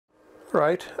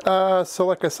Right, so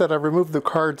like I said, I removed the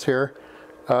cards here.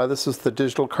 This is the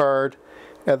digital card,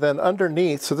 and then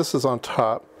underneath, so this is on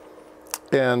top,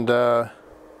 and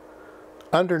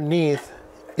underneath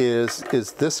is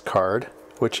this card,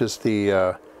 which is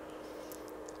the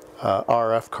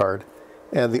RF card.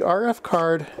 And the RF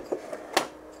card,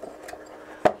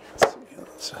 let's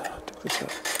take this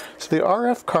out. So the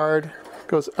RF card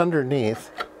goes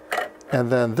underneath, and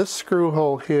then this screw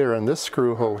hole here and this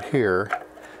screw hole here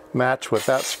match with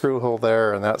that screw hole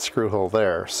there and that screw hole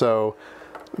there. So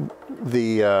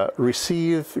the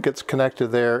receive gets connected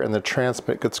there and the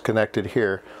transmit gets connected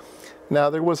here. Now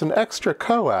there was an extra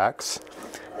coax,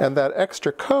 and that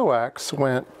extra coax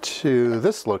went to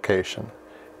this location,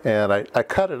 and I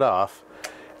cut it off,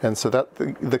 and so that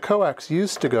the coax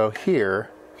used to go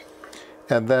here,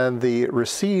 and then the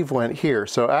receive went here.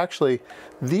 So actually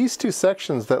these two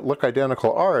sections that look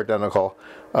identical are identical.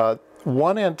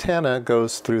 One antenna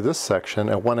goes through this section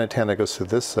and one antenna goes through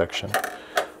this section.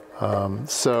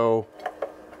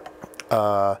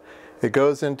 It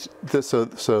goes into this,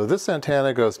 so this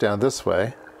antenna goes down this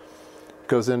way,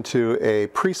 goes into a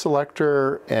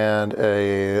pre-selector and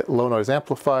a low noise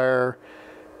amplifier,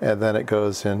 and then it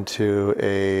goes into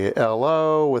a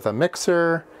LO with a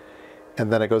mixer,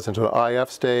 and then it goes into an IF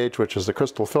stage, which is the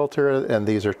crystal filter, and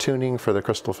these are tuning for the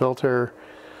crystal filter.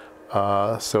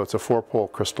 So it's a 4-pole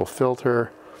crystal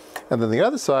filter. And then the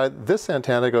other side, this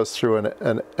antenna goes through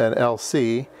an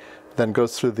LC, then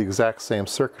goes through the exact same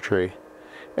circuitry.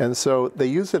 And so they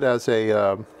use it as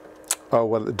a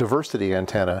diversity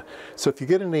antenna. So if you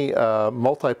get any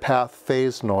multi-path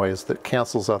phase noise that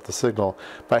cancels out the signal,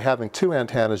 by having two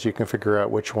antennas you can figure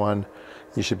out which one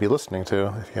you should be listening to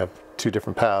if you have two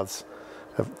different paths.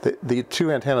 The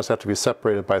two antennas have to be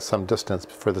separated by some distance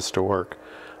for this to work.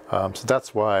 So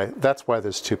that's why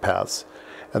there's two paths.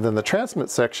 And then the transmit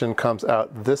section comes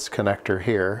out this connector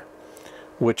here,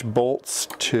 which bolts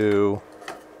to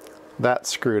that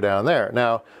screw down there.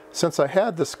 Now, since I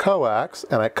had this coax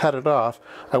and I cut it off,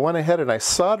 I went ahead and I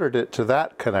soldered it to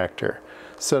that connector.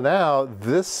 So now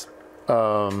this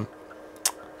connector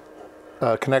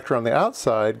on the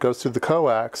outside goes through the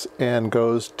coax and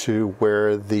goes to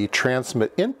where the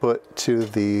transmit input to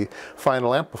the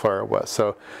final amplifier was.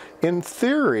 So in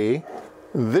theory,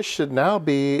 this should now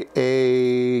be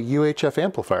a UHF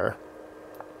amplifier.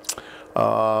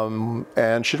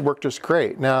 And should work just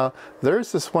great. Now,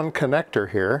 there's this one connector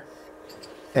here,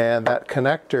 and that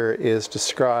connector is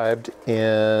described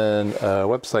in a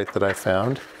website that I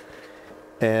found,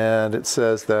 and it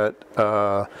says that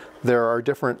there are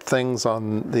different things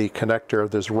on the connector.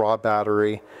 There's raw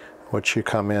battery, which you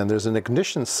come in. There's an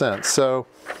ignition sense. So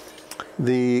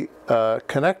the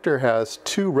connector has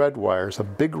two red wires, a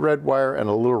big red wire and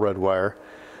a little red wire.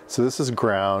 So this is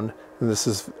ground, and this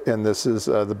is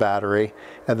the battery,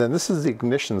 and then this is the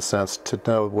ignition sense to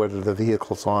know whether the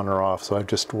vehicle's on or off. So I've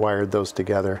just wired those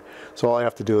together. So all I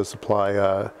have to do is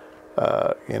apply,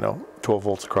 12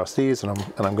 volts across these, and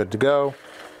I'm good to go.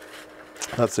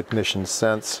 That's ignition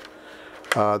sense.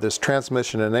 There's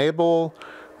transmission enable,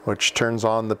 which turns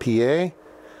on the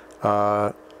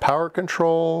PA. Power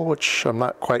control, which I'm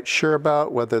not quite sure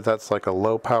about, whether that's like a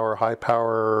low power, high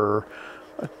power,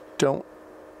 I don't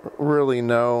really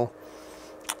know.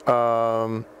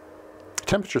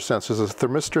 Temperature sense, there's a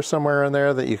thermistor somewhere in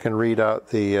there that you can read out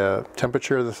the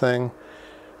temperature of the thing.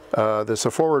 There's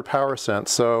a forward power sense.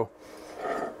 So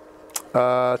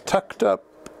tucked up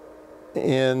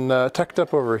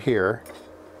over here,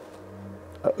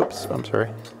 oops, I'm sorry.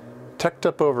 Tucked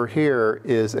up over here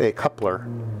is a coupler,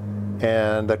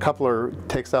 and the coupler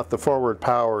takes out the forward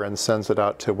power and sends it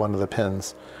out to one of the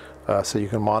pins. So you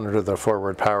can monitor the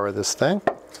forward power of this thing.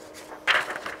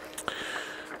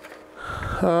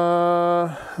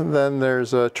 Then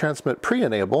there's a transmit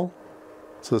pre-enable.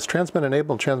 So there's transmit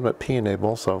enable and transmit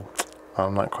pre-enable, so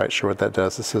I'm not quite sure what that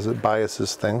does. This says it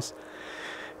biases things.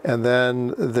 And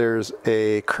then there's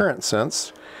a current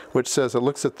sense, which says it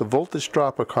looks at the voltage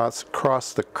drop across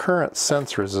the current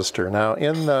sense resistor. Now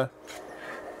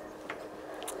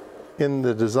in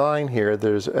the design here,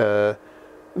 there's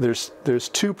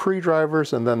two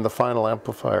pre-drivers and then the final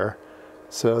amplifier.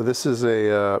 So this is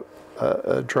a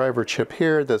driver chip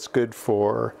here that's good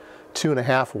for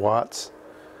 2.5 watts.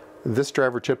 This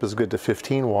driver chip is good to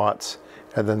 15 watts,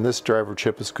 and then this driver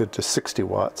chip is good to 60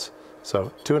 watts.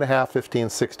 So 2.5, 15,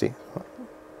 60.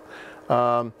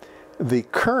 The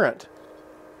current,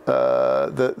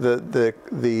 the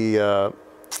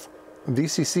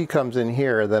VCC comes in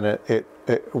here, then it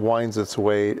it winds its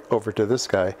way over to this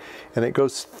guy, and it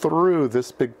goes through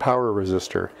this big power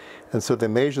resistor. And so they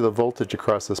measure the voltage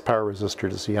across this power resistor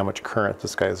to see how much current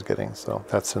this guy is getting. So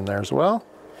that's in there as well.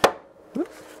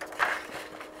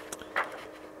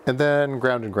 And then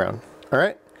ground and ground. All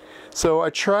right. So I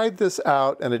tried this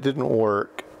out and it didn't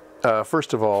work.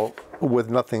 First of all, with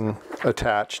nothing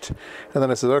attached. And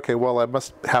then I said, okay, well, I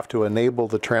must have to enable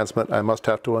the transmit. I must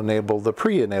have to enable the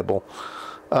pre-enable.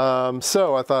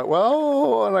 So I thought,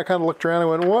 well, and I kind of looked around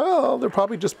and went, well, they're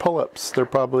probably just pull-ups. They're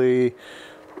probably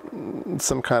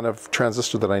some kind of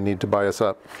transistor that I need to bias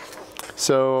up.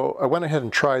 So I went ahead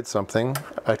and tried something.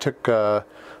 I took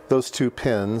those two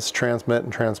pins, transmit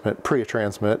and transmit,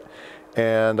 pre-transmit,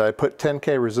 and I put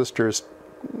 10K resistors,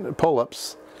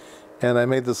 pull-ups, and I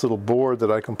made this little board that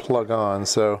I can plug on.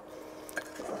 So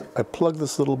I plug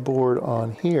this little board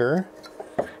on here,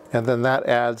 and then that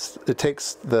adds, it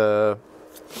takes the,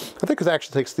 I think it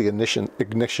actually takes the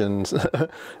ignition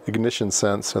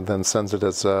sense and then sends it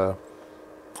as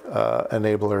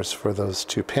enablers for those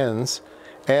two pins.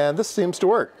 And this seems to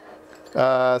work.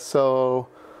 Pretty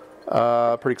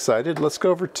excited. Let's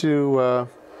go over to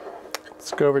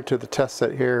the test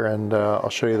set here, and I'll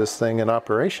show you this thing in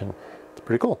operation. It's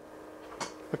pretty cool.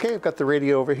 Okay, I've got the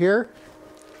radio over here,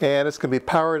 and it's going to be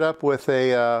powered up with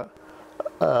a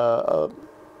 12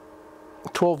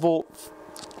 volt,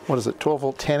 what is it, 12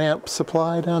 volt 10 amp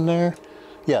supply down there?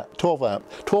 Yeah, 12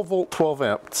 volt 12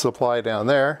 amp supply down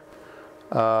there.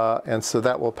 And so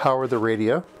that will power the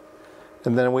radio.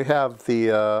 And then we have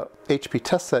the HP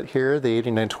test set here, the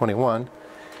 8921.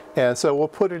 And so we'll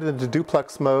put it into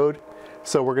duplex mode.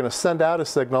 So we're going to send out a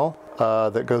signal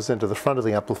that goes into the front of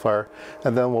the amplifier,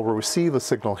 and then we'll receive a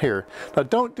signal here. Now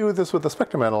don't do this with a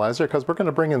spectrum analyzer, because we're going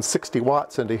to bring in 60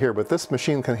 watts into here, but this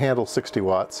machine can handle 60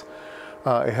 watts.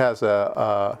 It has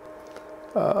a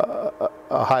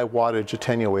high wattage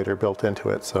attenuator built into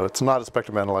it, so it's not a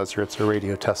spectrum analyzer, it's a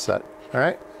radio test set. All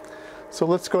right, so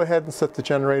let's go ahead and set the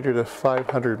generator to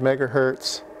 500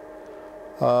 megahertz.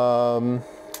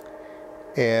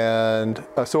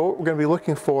 So what we're going to be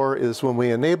looking for is when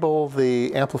we enable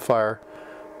the amplifier,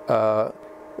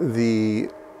 the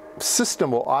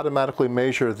system will automatically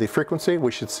measure the frequency.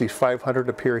 We should see 500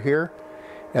 appear here,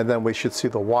 and then we should see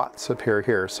the watts appear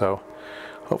here. So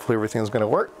hopefully everything's going to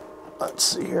work. Let's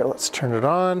see here, let's turn it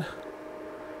on.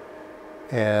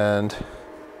 And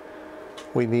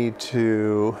we need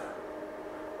to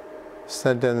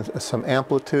send in some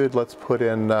amplitude. Let's put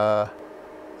in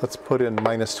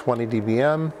minus 20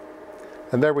 dBm,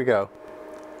 and there we go.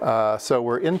 So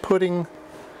we're inputting,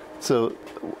 so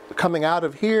coming out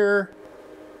of here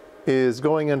is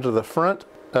going into the front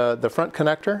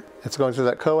connector. It's going through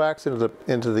that coax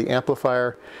into the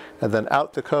amplifier, and then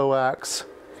out the coax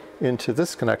into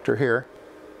this connector here,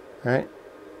 right?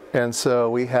 And so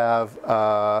we have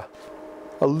a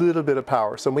little bit of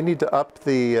power. So we need to up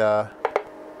the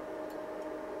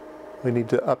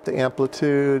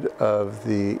amplitude of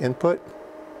the input.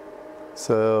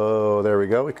 So there we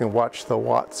go. We can watch the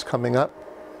watts coming up.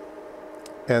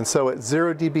 And so at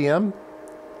 0 dBm,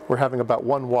 we're having about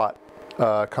 1 watt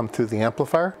come through the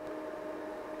amplifier.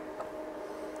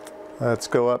 Let's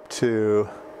go up to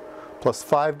plus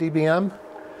 5 dBm.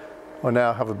 We'll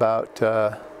now have about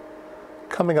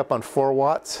coming up on 4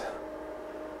 watts.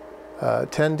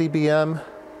 10 dBm,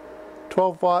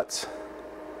 12 watts.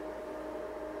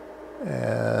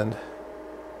 And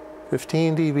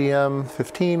 15 dBm,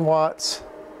 15 watts,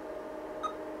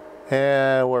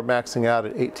 and we're maxing out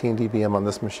at 18 dBm on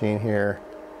this machine here.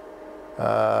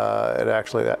 It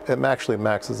actually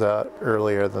maxes out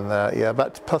earlier than that. Yeah,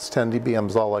 about plus 10 dBm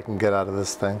is all I can get out of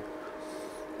this thing.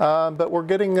 But we're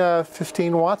getting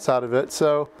 15 watts out of it,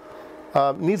 so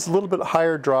needs a little bit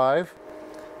higher drive.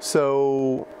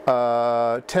 So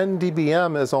 10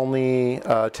 dBm is only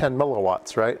 10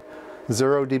 milliwatts, right?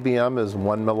 0 dBm is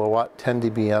 1 milliwatt, 10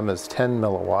 dBm is 10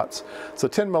 milliwatts. So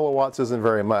 10 milliwatts isn't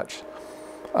very much.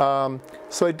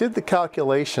 So I did the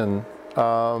calculation.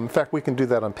 In fact, we can do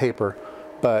that on paper.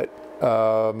 But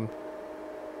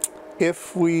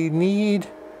if we need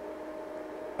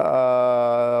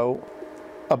about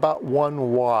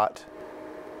 1 watt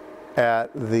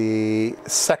at the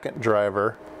second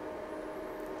driver,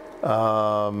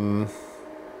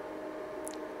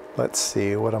 let's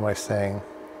see, what am I saying?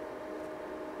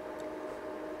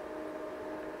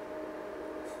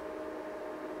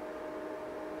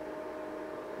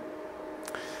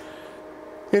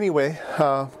 Anyway,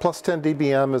 plus 10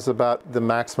 dBm is about the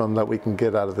maximum that we can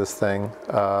get out of this thing.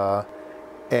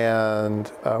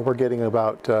 And we're getting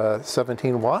about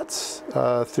 17 watts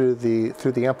through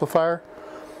the amplifier.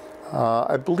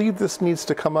 I believe this needs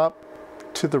to come up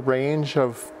to the range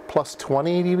of plus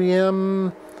 20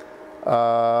 dBm.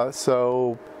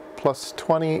 So plus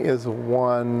 20 is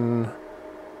one,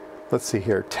 let's see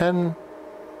here, 10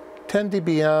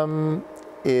 dBm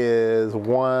is 10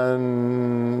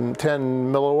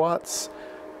 milliwatts,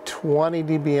 20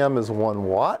 dBm is 1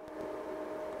 watt.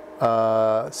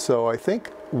 So I think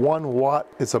 1 watt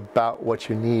is about what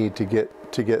you need to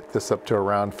get this up to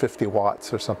around 50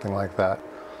 watts or something like that.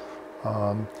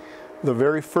 The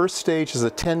very first stage is a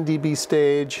 10 dB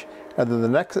stage, and then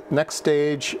the next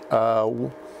stage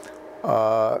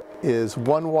is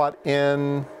 1 watt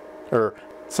in, or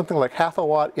something like half a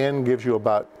watt in gives you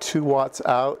about 2 watts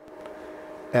out,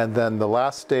 and then the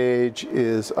last stage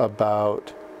is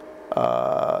about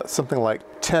something like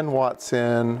 10 watts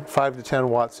in, 5 to 10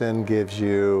 watts in gives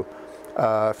you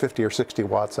 50 or 60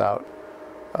 watts out.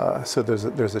 So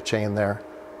there's a chain there,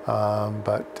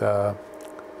 but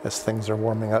as things are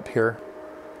warming up here,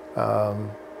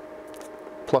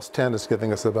 plus 10 is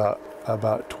giving us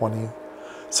about 20.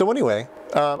 So anyway,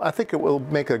 I think it will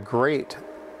make a great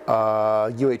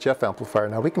UHF amplifier.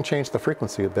 Now we can change the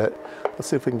frequency a bit. Let's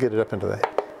see if we can get it up into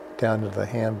down into the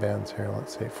ham bands here.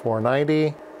 Let's see,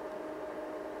 490,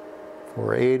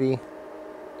 480,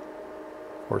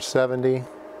 470.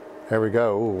 There we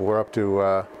go. Ooh, we're up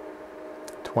to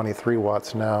 23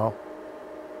 watts now.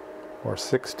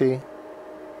 460,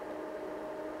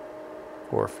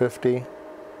 450.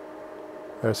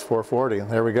 There's 440.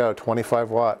 There we go, 25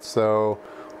 watts. So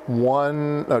 10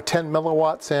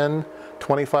 milliwatts in,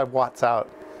 25 watts out.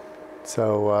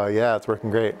 So yeah, it's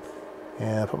working great.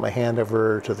 And I put my hand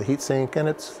over to the heatsink, and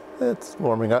it's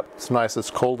warming up. It's nice. It's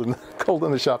cold in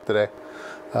the shop today.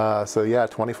 So yeah,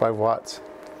 25 watts.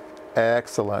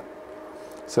 Excellent.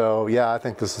 So yeah, I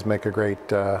think this is make a great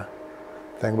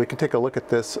thing. We can take a look at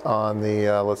this on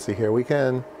the. Let's see here.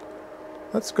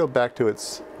 Let's go back to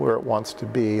where it wants to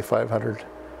be. 500.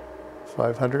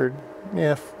 500.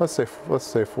 Yeah. Let's say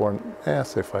 4. Yeah.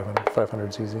 Say 500. 500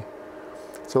 is easy.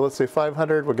 So let's say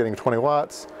 500. We're getting 20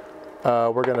 watts.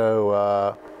 We're going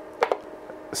to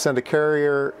send a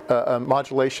carrier, a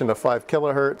modulation of 5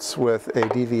 kilohertz with a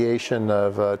deviation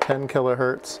of 10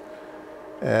 kilohertz.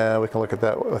 And we can look at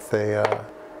that with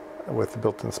the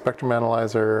built-in spectrum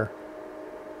analyzer.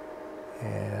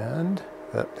 And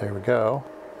there we go.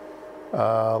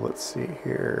 Let's see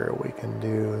here. We can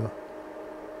do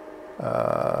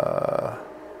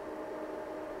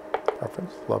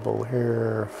reference level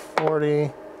here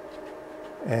 40.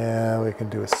 And we can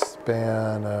do a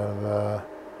span of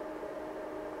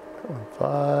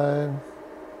 5,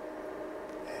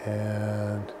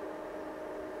 and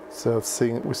so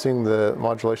we're seeing the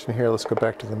modulation here. Let's go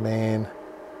back to the main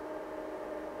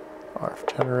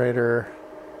RF generator.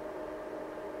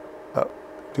 Oh,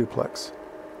 duplex.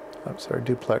 I'm sorry,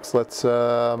 duplex. Let's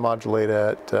modulate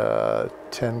at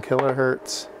 10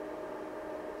 kilohertz,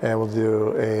 and we'll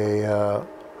do a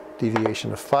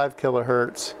deviation of 5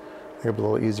 kilohertz. It'll be a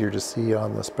little easier to see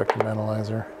on the spectrum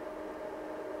analyzer.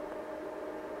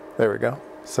 There we go.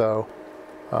 So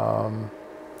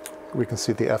we can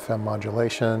see the FM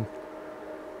modulation.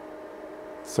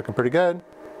 It's looking pretty good.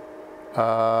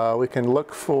 We can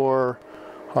look for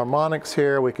harmonics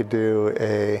here. We could do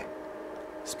a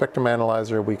spectrum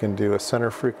analyzer. We can do a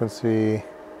center frequency.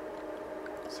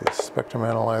 Let's see, spectrum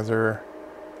analyzer.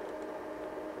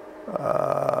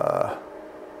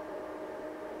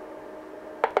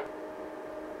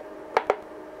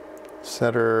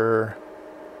 Center,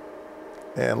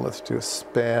 and let's do a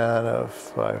span of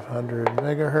 500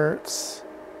 megahertz,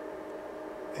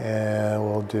 and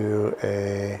we'll do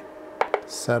a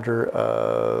center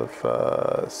of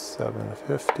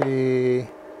 750,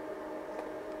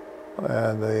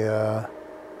 and the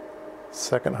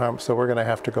second harm. So we're going to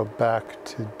have to go back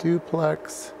to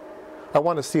duplex. I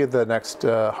want to see the next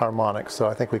harmonic, so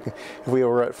I think we can, if we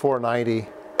were at 490,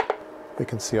 we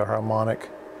can see a harmonic,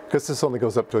 because this only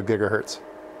goes up to a gigahertz.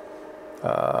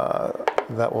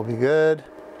 That will be good.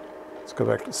 Let's go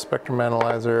back to spectrum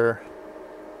analyzer.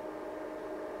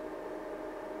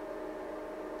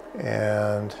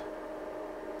 And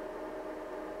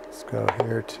let's go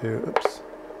here to, oops.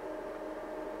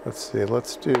 Let's see,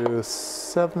 let's do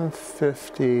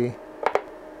 750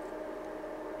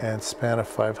 and span of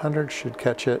 500 should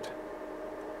catch it.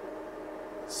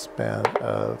 Span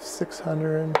of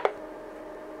 600.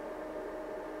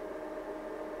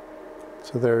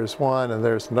 So there's one, and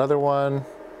there's another one.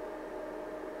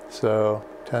 So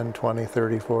 10, 20,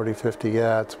 30, 40, 50,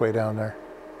 yeah, it's way down there.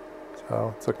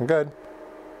 So it's looking good.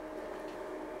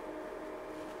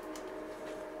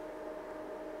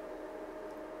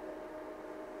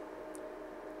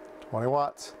 20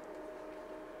 watts.